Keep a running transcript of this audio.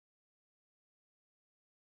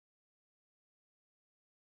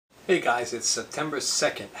Hey guys, it's September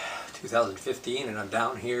 2nd, 2015, and I'm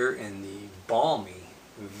down here in the balmy,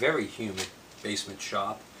 very humid basement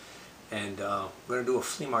shop, and we're going to do a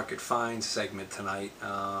flea market finds segment tonight.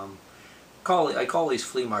 I call these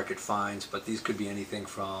flea market finds, but these could be anything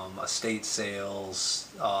from estate sales,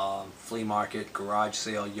 flea market, garage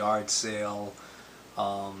sale, yard sale,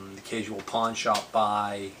 occasional pawn shop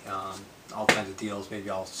buy, all kinds of deals. Maybe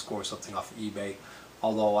I'll score something off of eBay,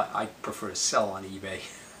 although I prefer to sell on eBay.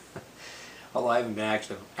 Although I haven't been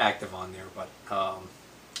active on there, but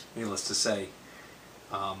needless to say,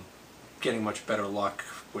 getting much better luck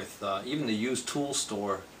with even the used tool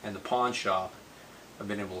store and the pawn shop. I've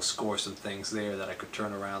been able to score some things there that I could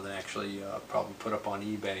turn around and actually probably put up on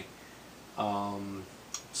eBay.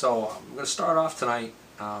 So I'm going to start off tonight.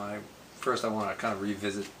 First I want to kind of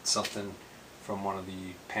revisit something from one of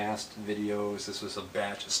the past videos. This was a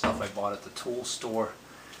batch of stuff I bought at the tool store.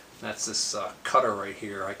 That's this cutter right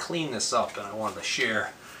here. I cleaned this up and I wanted to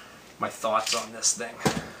share my thoughts on this thing.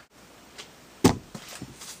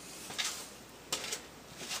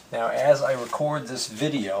 Now, as I record this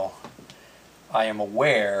video, I am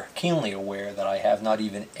keenly aware, that I have not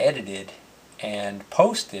even edited and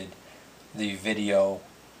posted the video,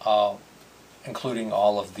 including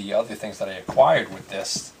all of the other things that I acquired with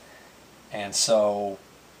this. And so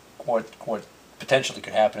what potentially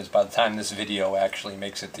could happen is, by the time this video actually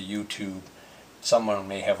makes it to YouTube, someone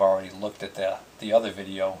may have already looked at the other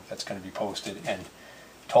video that's going to be posted and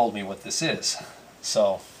told me what this is.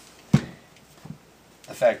 So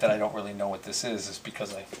the fact that I don't really know what this is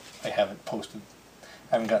because I haven't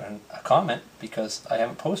gotten a comment because I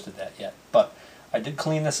haven't posted that yet. But I did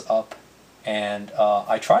clean this up, and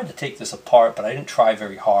I tried to take this apart, but I didn't try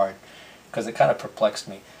very hard because it kind of perplexed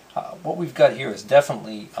me. What we've got here is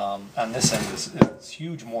definitely, on this end, is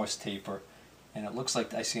huge Morse taper, and it looks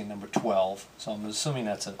like I see a number 12, so I'm assuming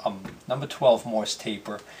that's a number 12 Morse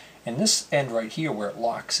taper. And this end right here, where it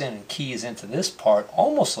locks in and keys into this part,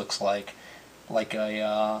 almost looks like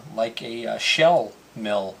a shell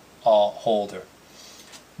mill holder.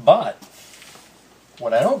 But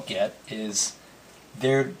what I don't get is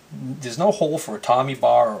there's no hole for a Tommy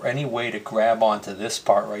bar or any way to grab onto this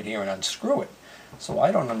part right here and unscrew it. So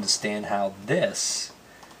I don't understand how this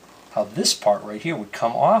part right here would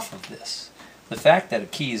come off of this. The fact that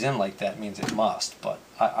it keys in like that means it must, but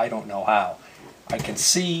I don't know how. I can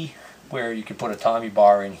see where you can put a Tommy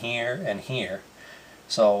bar in here and here.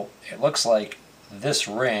 So it looks like this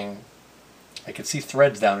ring, I can see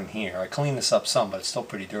threads down in here. I cleaned this up some, but it's still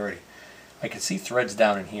pretty dirty. I can see threads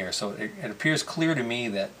down in here, so it appears clear to me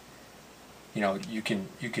that, you know, you can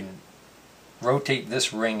rotate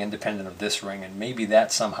this ring independent of this ring, and maybe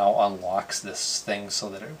that somehow unlocks this thing so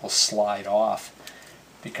that it will slide off,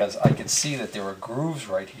 because I can see that there are grooves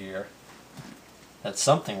right here that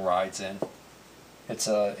something rides in. It's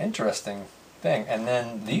an interesting thing. And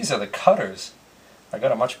then these are the cutters. I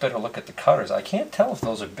got a much better look at the cutters. I can't tell if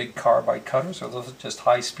those are big carbide cutters or those are just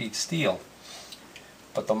high-speed steel.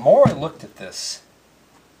 But the more I looked at this,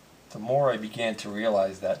 the more I began to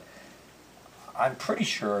realize that I'm pretty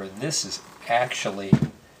sure this is actually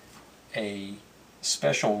a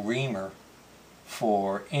special reamer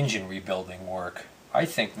for engine rebuilding work. I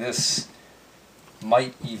think this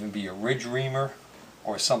might even be a ridge reamer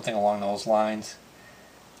or something along those lines.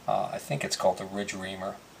 I think it's called a ridge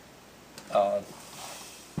reamer.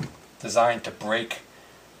 Designed to break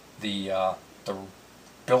the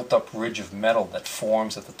built-up ridge of metal that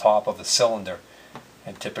forms at the top of the cylinder,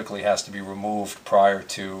 and typically has to be removed prior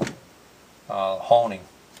to honing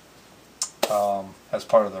as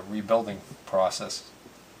part of the rebuilding process.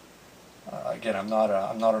 Again, I'm not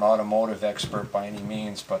an automotive expert by any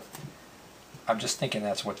means, but I'm just thinking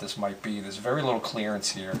that's what this might be. There's very little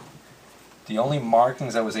clearance here. The only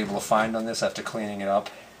markings I was able to find on this after cleaning it up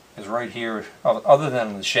is right here, other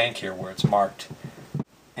than the shank here where it's marked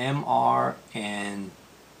MR and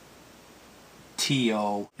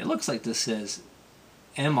TO. It looks like this says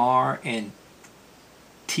MR and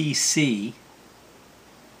TC,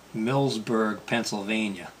 Millsburg,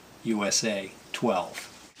 Pennsylvania, USA, 12.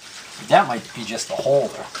 That might be just a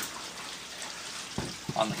holder.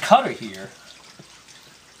 On the cutter here,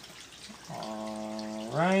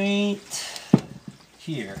 right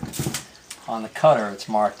here, on the cutter it's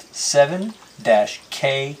marked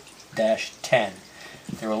 7-K-10.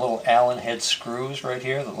 There are little Allen head screws right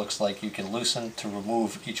here that looks like you can loosen to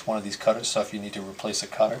remove each one of these cutters, so if you need to replace a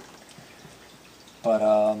cutter. But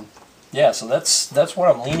yeah, so that's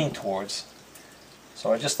what I'm leaning towards.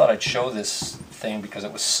 So I just thought I'd show this thing because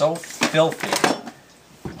it was so filthy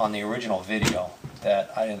on the original video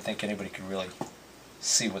that I didn't think anybody could really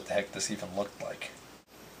see what the heck this even looked like.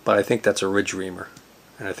 but I think that's a ridge reamer,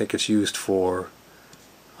 and I think it's used for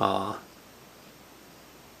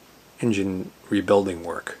engine rebuilding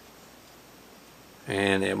work.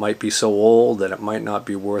 And it might be so old that it might not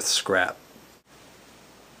be worth scrap.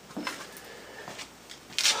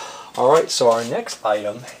 Alright, so our next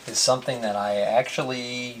item is something that I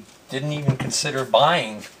actually didn't even consider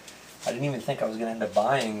buying. I didn't even think I was going to end up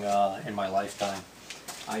buying in my lifetime.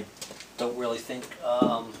 I don't really think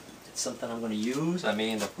it's something I'm going to use. I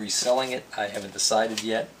may end up reselling it. I haven't decided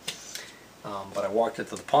yet. But I walked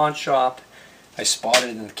into the pawn shop. I spotted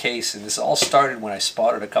it in the case, and this all started when I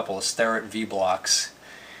spotted a couple of Starrett V-blocks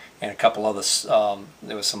and a couple other,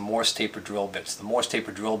 there was some Morse taper drill bits. The Morse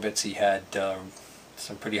taper drill bits, he had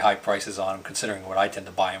some pretty high prices on them, considering what I tend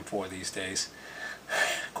to buy them for these days.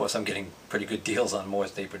 Of course, I'm getting pretty good deals on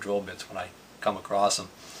Morse taper drill bits when I come across them.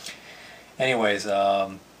 Anyways,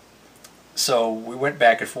 so we went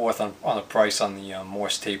back and forth on the price on the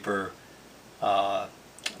Morse taper, not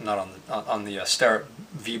on the Starrett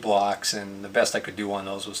V-blocks, and the best I could do on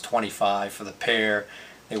those was $25 for the pair.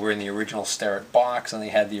 They were in the original Starrett box, and they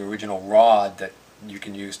had the original rod that you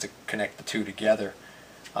can use to connect the two together.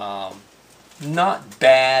 Not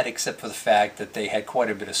bad, except for the fact that they had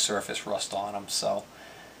quite a bit of surface rust on them. So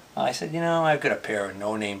I said, you know, I've got a pair of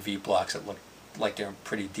no-name V-blocks that look like they're in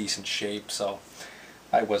pretty decent shape, so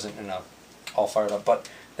I wasn't all fired up. But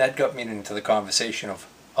that got me into the conversation of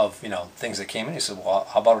you know, things that came in. He said, well,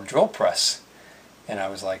 how about a drill press? And I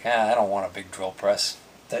was like, I don't want a big drill press.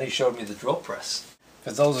 Then he showed me the drill press.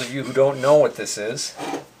 For those of you who don't know what this is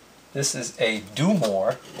a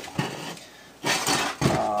Dumore.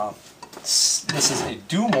 This is a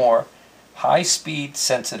Dumore high-speed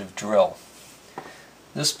sensitive drill.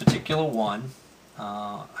 This particular one,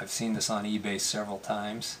 I've seen this on eBay several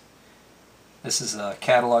times. This is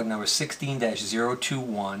catalog number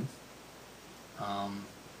 16-021.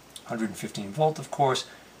 115 volt, of course.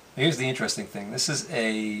 Here's the interesting thing. This is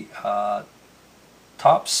a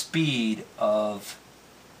top speed of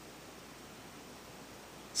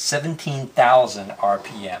 17,000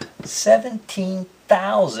 RPM.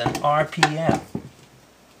 17,000 RPM.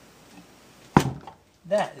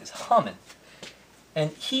 That is humming.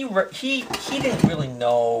 And he didn't really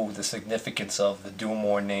know the significance of the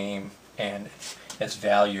Dumore name and its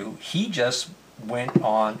value. He just went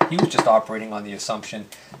on, he was just operating on the assumption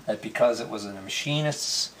that because it was in a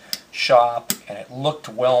machinist's shop and it looked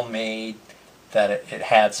well made, that it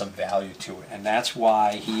had some value to it. And that's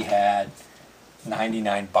why he had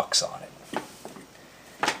 99 bucks on it.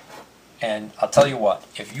 And I'll tell you what,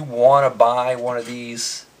 if you want to buy one of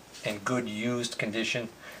these in good used condition,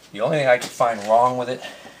 the only thing I can find wrong with it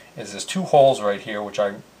is there's two holes right here, which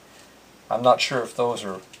I'm not sure if those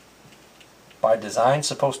are by design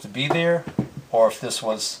supposed to be there, or if this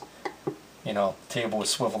was, you know, table was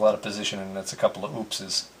swiveled out of position and that's a couple of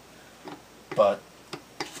oopses. But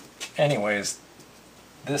anyways,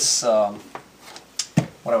 this, what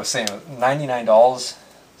I was saying, $99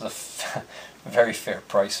 is a very fair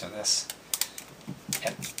price for this.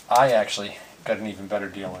 And I actually got an even better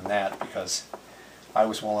deal than that because I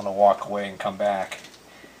was willing to walk away and come back.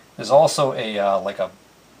 There's also a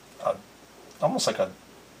almost like a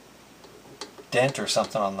dent or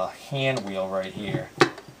something on the hand wheel right here.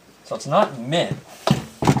 So it's not mint.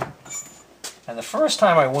 And the first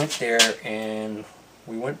time I went there and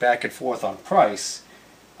we went back and forth on price,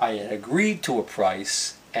 I had agreed to a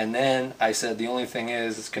price, and then I said the only thing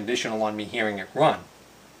is it's conditional on me hearing it run.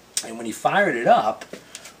 And when he fired it up,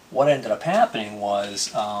 what ended up happening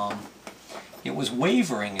was it was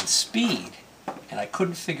wavering in speed, and I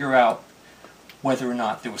couldn't figure out whether or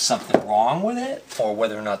not there was something wrong with it, or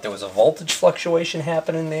whether or not there was a voltage fluctuation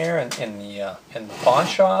happening there in the pawn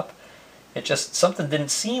shop. It just, something didn't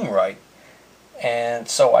seem right, and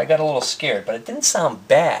so I got a little scared. But it didn't sound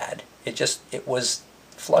bad. It was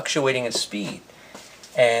fluctuating in speed.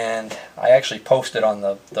 And I actually posted on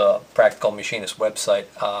the Practical Machinist website.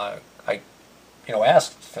 I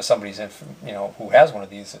asked for somebody's who has one of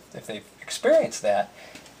these if they've experienced that,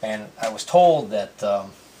 and I was told that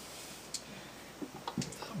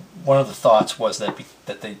one of the thoughts was that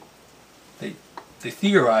they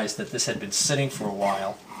theorized that this had been sitting for a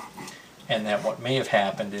while, and that what may have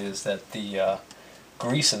happened is that the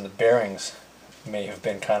grease in the bearings may have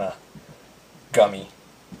been kind of gummy,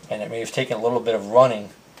 and it may have taken a little bit of running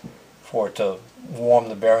for it to warm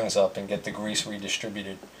the bearings up and get the grease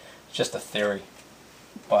redistributed. It's just a theory.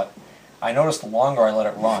 But I noticed the longer I let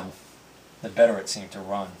it run, the better it seemed to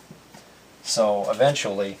run. So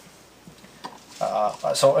eventually,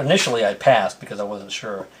 initially I passed because I wasn't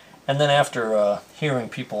sure. And then after hearing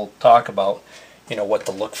people talk about, you know, what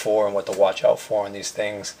to look for and what to watch out for on these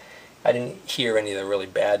things. I didn't hear any of the really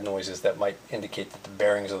bad noises that might indicate that the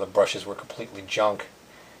bearings of the brushes were completely junk.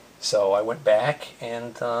 So I went back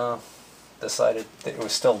and decided that it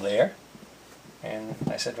was still there. And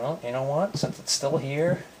I said, well, you know what, since it's still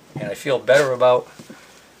here and I feel better about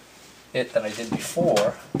it than I did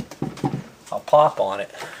before, I'll pop on it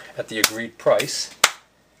at the agreed price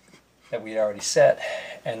that we had already set.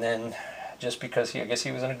 And then just because I guess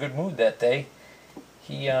he was in a good mood that day,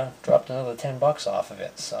 he dropped another 10 bucks off of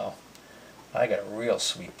it. So I got a real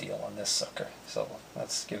sweet deal on this sucker. So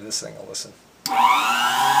let's give this thing a listen.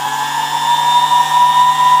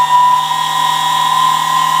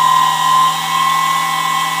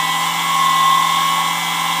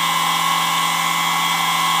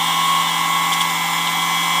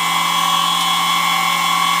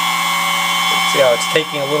 See how it's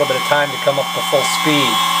taking a little bit of time to come up to full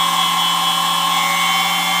speed.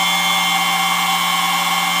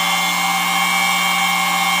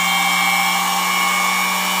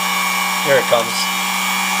 Here it comes.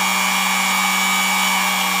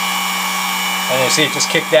 And you see it just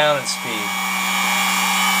kick down in speed.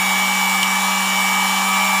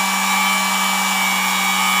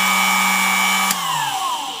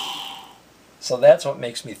 So that's what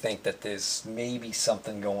makes me think that there's maybe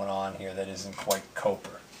something going on here that isn't quite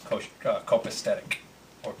copacetic,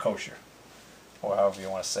 or kosher, or however you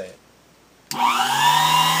want to say it.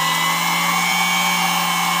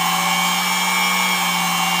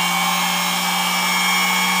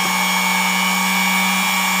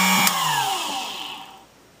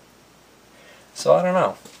 So I don't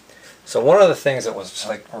know. So one of the things that was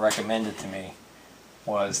like recommended to me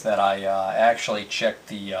was that I actually check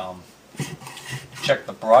the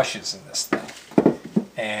brushes in this thing,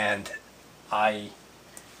 and I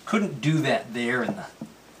couldn't do that there in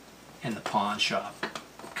the pawn shop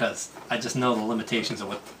because I just know the limitations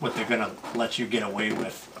of what they're gonna let you get away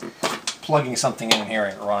with. Plugging something in here,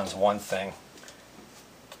 it runs one thing.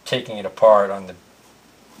 Taking it apart on the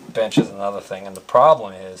bench is another thing, and the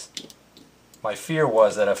problem is, my fear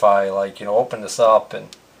was that if I opened this up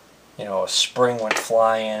and a spring went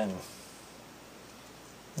flying,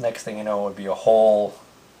 next thing you know it would be a whole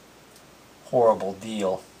horrible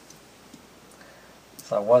deal.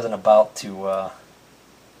 So I wasn't about to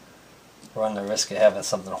run the risk of having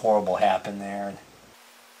something horrible happen there.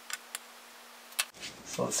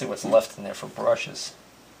 So let's see what's left in there for brushes.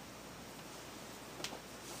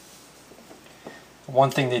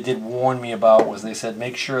 One thing they did warn me about was they said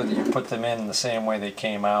make sure that you put them in the same way they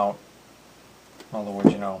came out. In other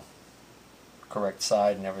words, correct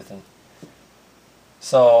side and everything.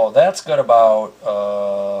 So that's got about,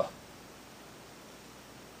 well,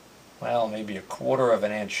 maybe a quarter of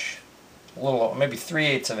an inch, maybe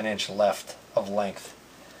 3/8 of an inch left of length.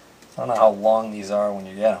 So I don't know how long these are when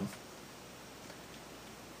you get them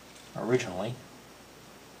originally.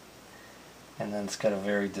 And then it's got a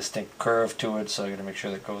very distinct curve to it, so you got to make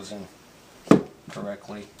sure that it goes in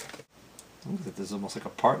correctly. Look at that, there's almost like a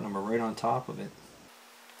part number right on top of it.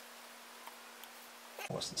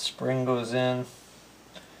 Once the spring goes in,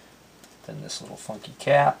 then this little funky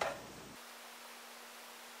cap.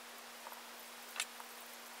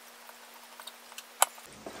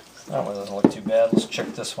 That one doesn't look too bad. Let's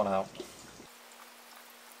check this one out.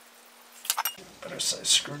 Better size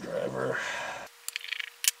screwdriver.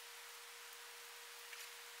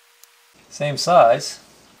 Same size.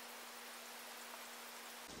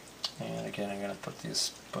 And again, I'm going to put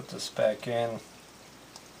this back in,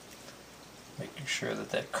 making sure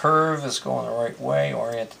that that curve is going the right way,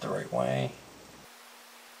 oriented the right way.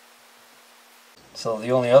 So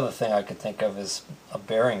the only other thing I could think of is a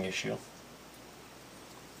bearing issue.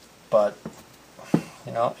 But,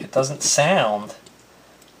 it doesn't sound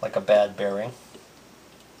like a bad bearing.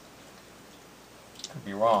 Could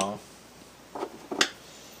be wrong.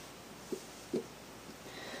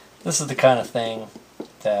 This is the kind of thing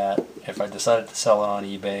that if I decided to sell it on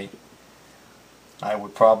eBay, I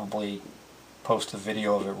would probably post a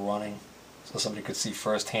video of it running so somebody could see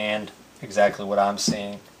firsthand exactly what I'm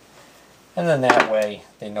seeing. And then that way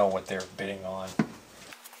they know what they're bidding on.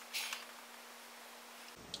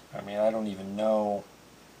 I mean, I don't even know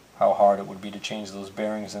how hard it would be to change those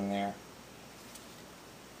bearings in there.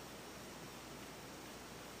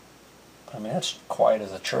 I mean, that's quiet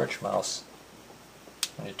as a church mouse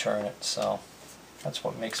when you turn it, so that's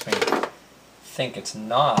what makes me think it's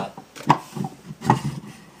not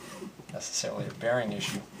necessarily a bearing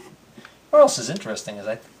issue. What else is interesting is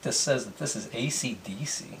I think this says that this is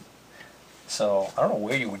AC/DC. So I don't know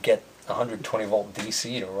where you would get 120 volt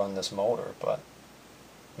DC to run this motor, but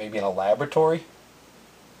maybe in a laboratory?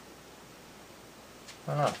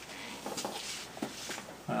 I don't know.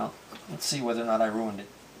 Well, let's see whether or not I ruined it.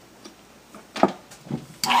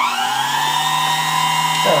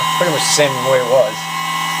 Yeah, pretty much the same way it was.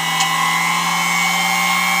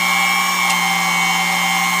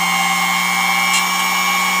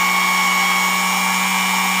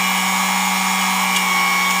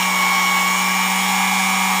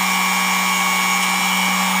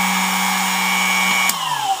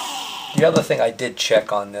 The other thing I did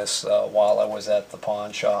check on this while I was at the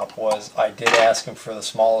pawn shop was I did ask him for the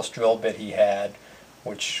smallest drill bit he had,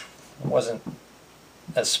 which wasn't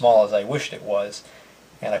as small as I wished it was.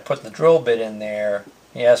 And I put the drill bit in there.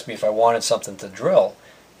 He asked me if I wanted something to drill.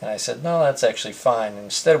 And I said, no, that's actually fine. And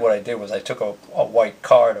instead what I did was I took a white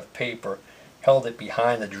card of paper, held it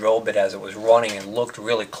behind the drill bit as it was running, and looked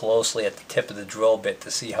really closely at the tip of the drill bit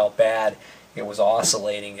to see how bad it was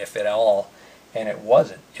oscillating, if at all. And it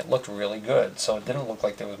wasn't. It looked really good. So it didn't look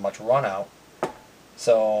like there was much run out.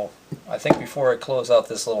 So I think before I close out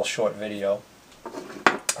this little short video,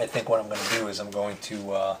 I think what I'm going to do is I'm going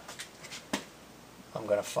to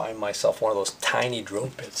find myself one of those tiny drill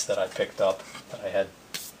bits that I picked up that I had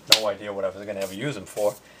no idea what I was going to ever use them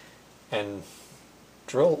for, and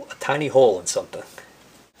drill a tiny hole in something.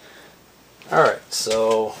 Alright,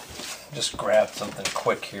 so just grabbed something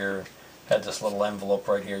quick here. Had this little envelope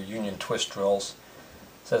right here, Union Twist Drills.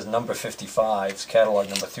 It says number 55, it's catalog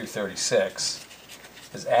number 236.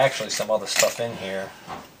 There's actually some other stuff in here.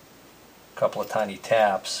 A couple of tiny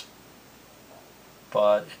taps.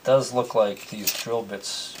 But it does look like these drill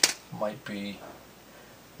bits might be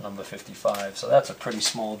number 55. So that's a pretty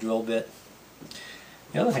small drill bit.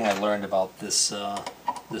 The other thing I learned about this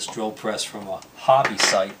this drill press from a hobby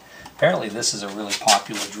site, apparently this is a really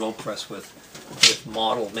popular drill press with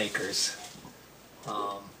model makers.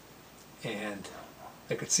 And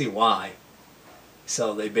I could see why.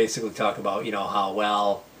 So they basically talk about, you know, how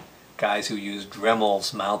well guys who use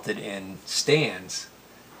Dremels mounted in stands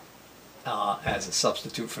as a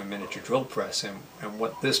substitute for a miniature drill press. And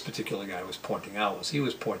what this particular guy was pointing out was he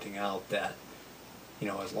was pointing out that, you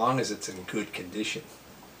know, as long as it's in good condition,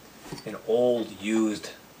 an old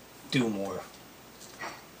used Dumore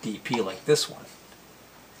DP like this one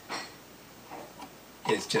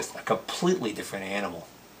is just a completely different animal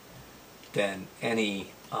than any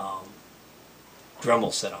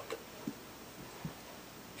Dremel setup.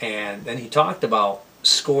 And then he talked about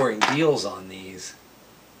scoring deals on these,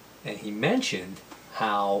 and he mentioned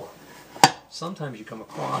how sometimes you come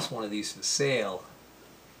across one of these for sale,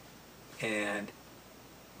 and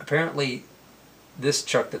apparently this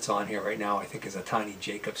chuck that's on here right now I think is a tiny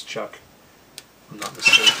Jacobs chuck, if I'm not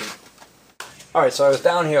mistaken. Alright, so I was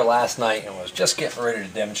down here last night and was just getting ready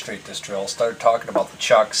to demonstrate this drill. Started talking about the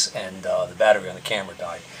chucks, and the battery on the camera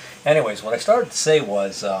died. Anyways, what I started to say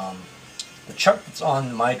was the chuck that's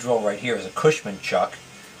on my drill right here is a Cushman chuck.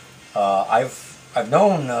 I've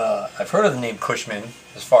heard of the name Cushman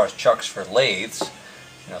as far as chucks for lathes,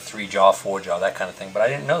 you know, 3-jaw, 4-jaw, that kind of thing. But I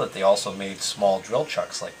didn't know that they also made small drill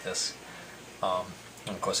chucks like this. And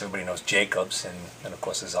of course, everybody knows Jacobs, and of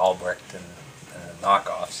course there's Albrecht and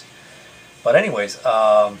knockoffs. But anyways,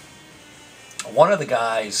 one of the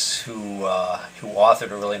guys who authored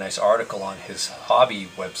a really nice article on his hobby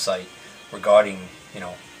website regarding, you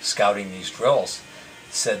know, scouting these drills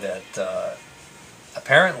said that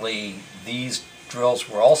apparently these drills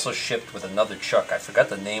were also shipped with another chuck. I forgot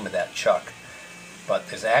the name of that chuck, but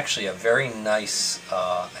there's actually a very nice,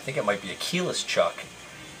 I think it might be a keyless chuck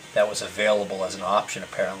that was available as an option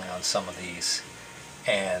apparently on some of these.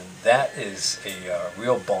 And that is a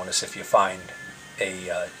real bonus if you find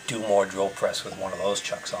a Dumore drill press with one of those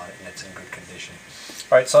chucks on it and it's in good condition.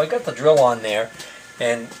 Alright, so I got the drill on there,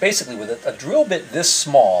 and basically with a drill bit this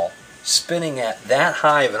small, spinning at that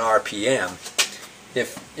high of an RPM,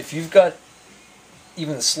 if you've got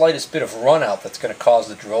even the slightest bit of run out that's going to cause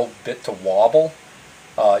the drill bit to wobble,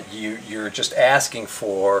 you're just asking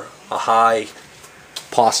for a high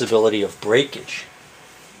possibility of breakage.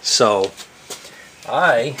 So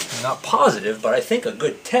I am not positive, but I think a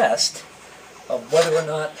good test of whether or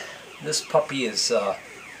not this puppy is,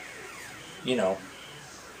 you know,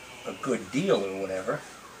 a good deal or whatever,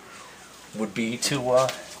 would be to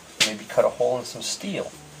maybe cut a hole in some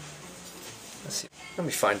steel. Let's see. Let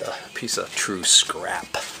me find a piece of true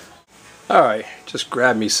scrap. Alright, just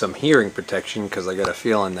grab me some hearing protection because I got a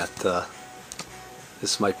feeling that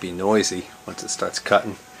this might be noisy once it starts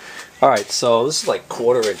cutting. Alright, so this is like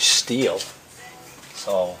 1/4 inch steel.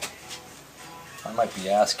 So I might be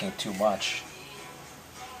asking too much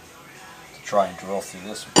to try and drill through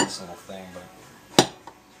this with this little thing, but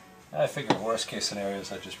I figure worst case scenario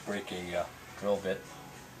is I just break a drill bit.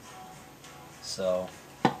 So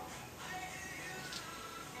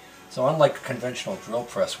So unlike a conventional drill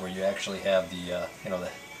press where you actually have the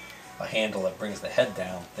a handle that brings the head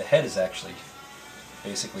down, the head is actually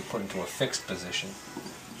basically put into a fixed position.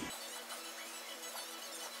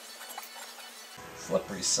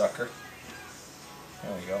 Slippery sucker.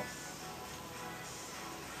 There we go.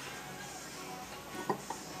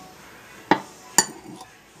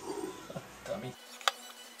 Dummy.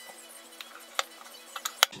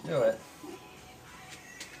 Do it.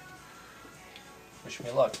 Wish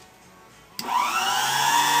me luck.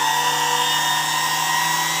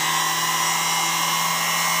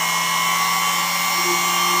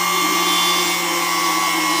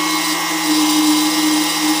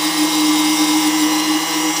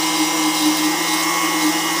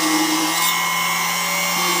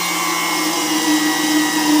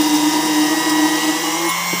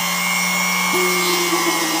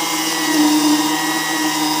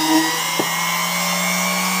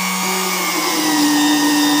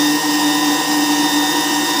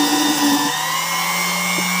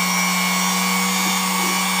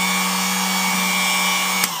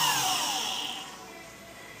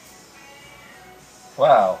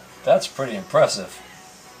 Wow, that's pretty impressive.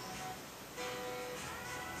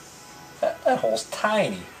 That hole's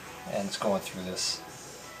tiny, and it's going through this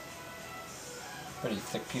pretty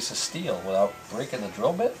thick piece of steel without breaking the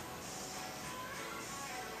drill bit.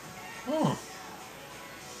 I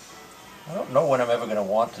don't know when I'm ever going to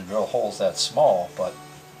want to drill holes that small, but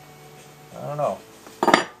I don't know.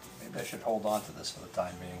 Maybe I should hold on to this for the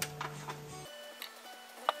time being.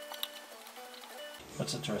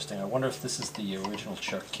 That's interesting. I wonder if this is the original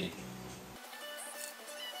chuck key.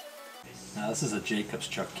 Now this is a Jacobs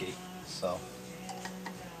chuck key, so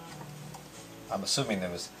I'm assuming there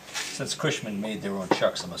was, since Cushman made their own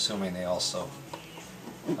chucks, I'm assuming they also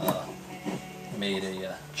made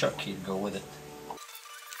a chuck key to go with it.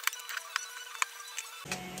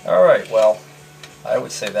 Alright, well, I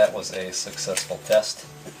would say that was a successful test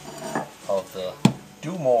of the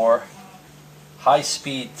Dumore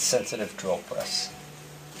high-speed sensitive drill press.